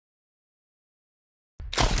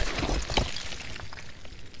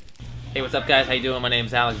Hey, what's up, guys? How you doing? My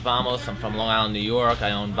name's Alex Vamos. I'm from Long Island, New York.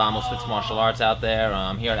 I own Vamos Mixed Martial Arts out there.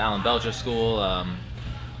 I'm here at Alan Belcher School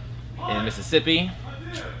in Mississippi,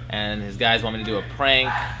 and his guys want me to do a prank.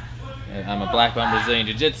 I'm a black belt in Brazilian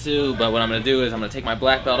Jiu-Jitsu, but what I'm going to do is I'm going to take my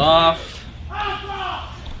black belt off.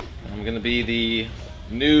 I'm going to be the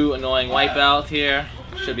new annoying white belt here.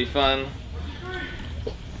 Should be fun.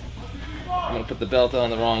 I'm going to put the belt on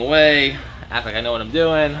the wrong way, act like I know what I'm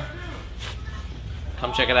doing.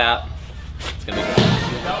 Come check it out. It's gonna be good.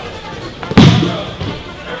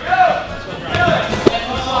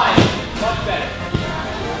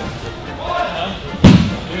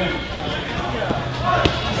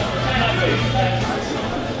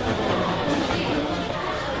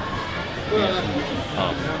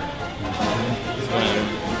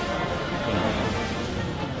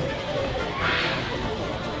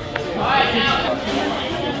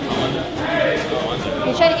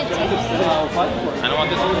 You try to get tips. I don't want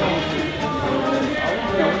this one.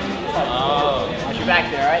 Oh. Watch your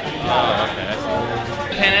back there, alright? Oh, okay. I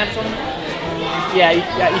see. Pan Am one? Yeah, you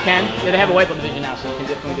can. Yeah, they have a white belt division now, so you can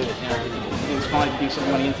definitely do it. You know, it's fun to do some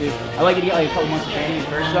money into. I like it to get like a couple months of training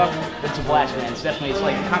first stuff, but it's a blast, man. It's definitely, it's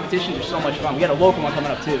like the competitions are so much fun. We got a local one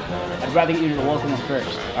coming up too. I'd rather get you to the local one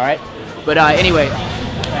first, alright? But anyway,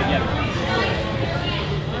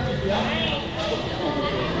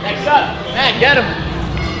 next up, Matt, get him.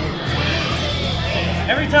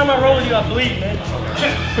 Every time I roll with you, I bleed, man.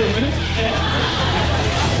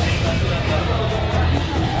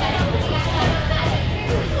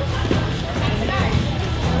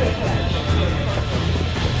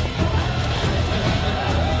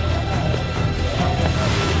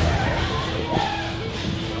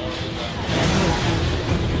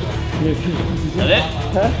 Is that it?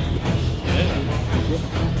 Huh?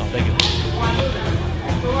 I'll take it.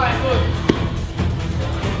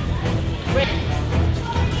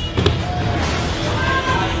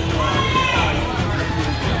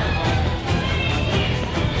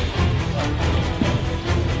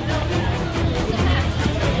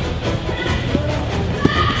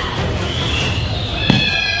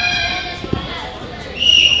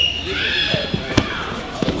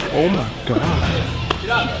 Oh my God.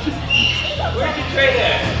 Where'd you trade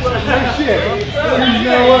that? Oh shit. There's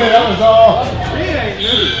no way, that was all.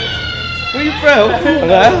 Where you from?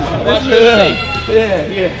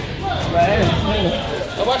 Yeah.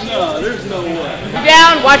 No, there's no way. You're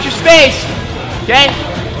down, watch your space. Okay?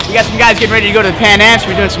 We got some guys getting ready to go to the Pan Am, so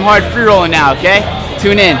we're doing some hard free rolling now, okay?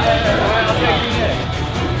 Tune in.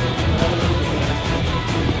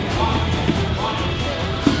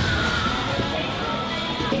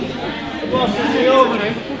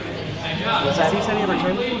 What's that? He said he ever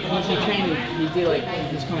trained before? He trained, he did like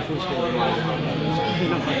his kung fu school.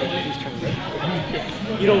 He's trained.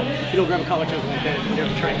 You don't grab a collar choke like that if you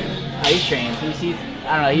never train. He's trained. I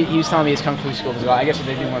don't know, he was telling me his kung fu school as well. I guess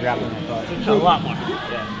they do more grappling than I thought. A lot more.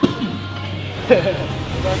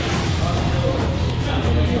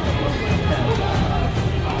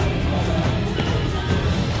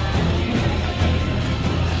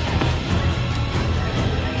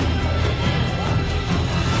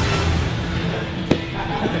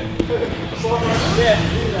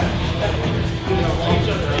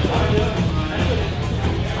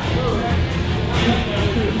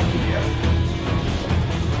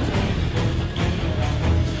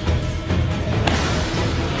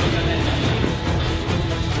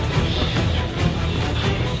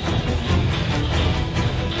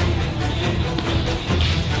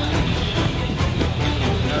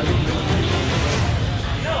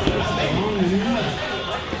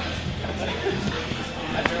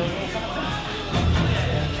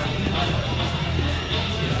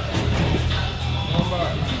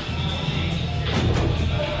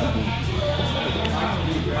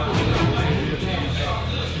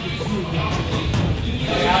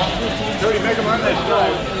 Jody, make him on that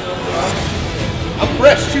stride. I'm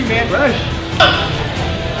fresh too, man. Fresh.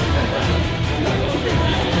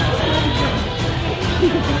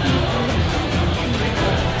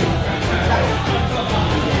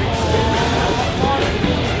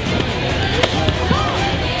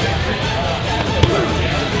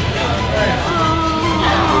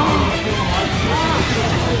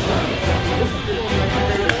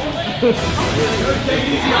 Take it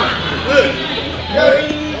easy on it. Good. Good.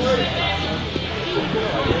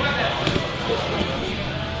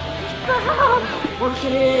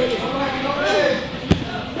 Working it.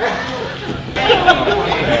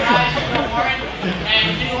 And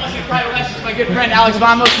if you want to see private lessons, my good friend Alex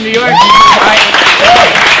Vamos from New York. All right.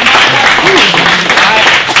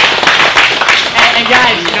 And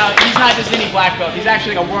guys, you know, he's not just any black belt. He's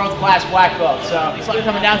actually like a world-class black belt. So thanks for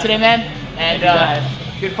coming down today, man. And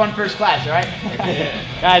good fun first class, all right?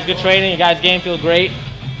 Guys, good training. You guys' game feels great.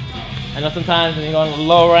 I know sometimes when you go in the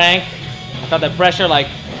low rank, I felt that pressure. Like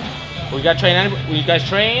when you guys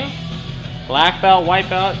train, black belt, white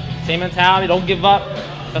belt, same mentality. Don't give up.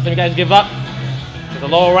 That's when you guys give up. Because the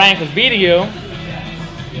lower rank is beating you,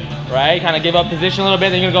 right? Kind of give up position a little bit.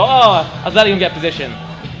 Then you're gonna go, oh, I was letting him get position.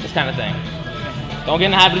 This kind of thing. Don't get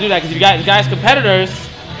in the habit to do that. Because if you guys competitors,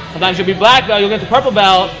 sometimes you'll be black belt, you'll get the purple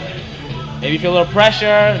belt. Maybe you feel a little pressure,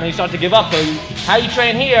 and then you start to give up. So how you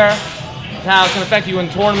train here is how it's gonna affect you in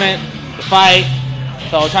tournament, the fight.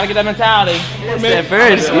 So try to get that mentality. At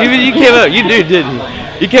first, even you came up, you didn't you?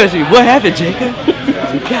 You came up to me, what happened, Jacob?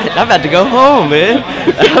 God, I'm about to go home, man.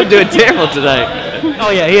 I'm doing terrible tonight. Oh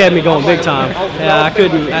yeah, he had me going big time. Yeah, I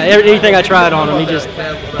couldn't. Anything I tried on him,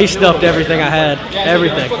 he stuffed everything I had.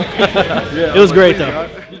 Everything. It was great though.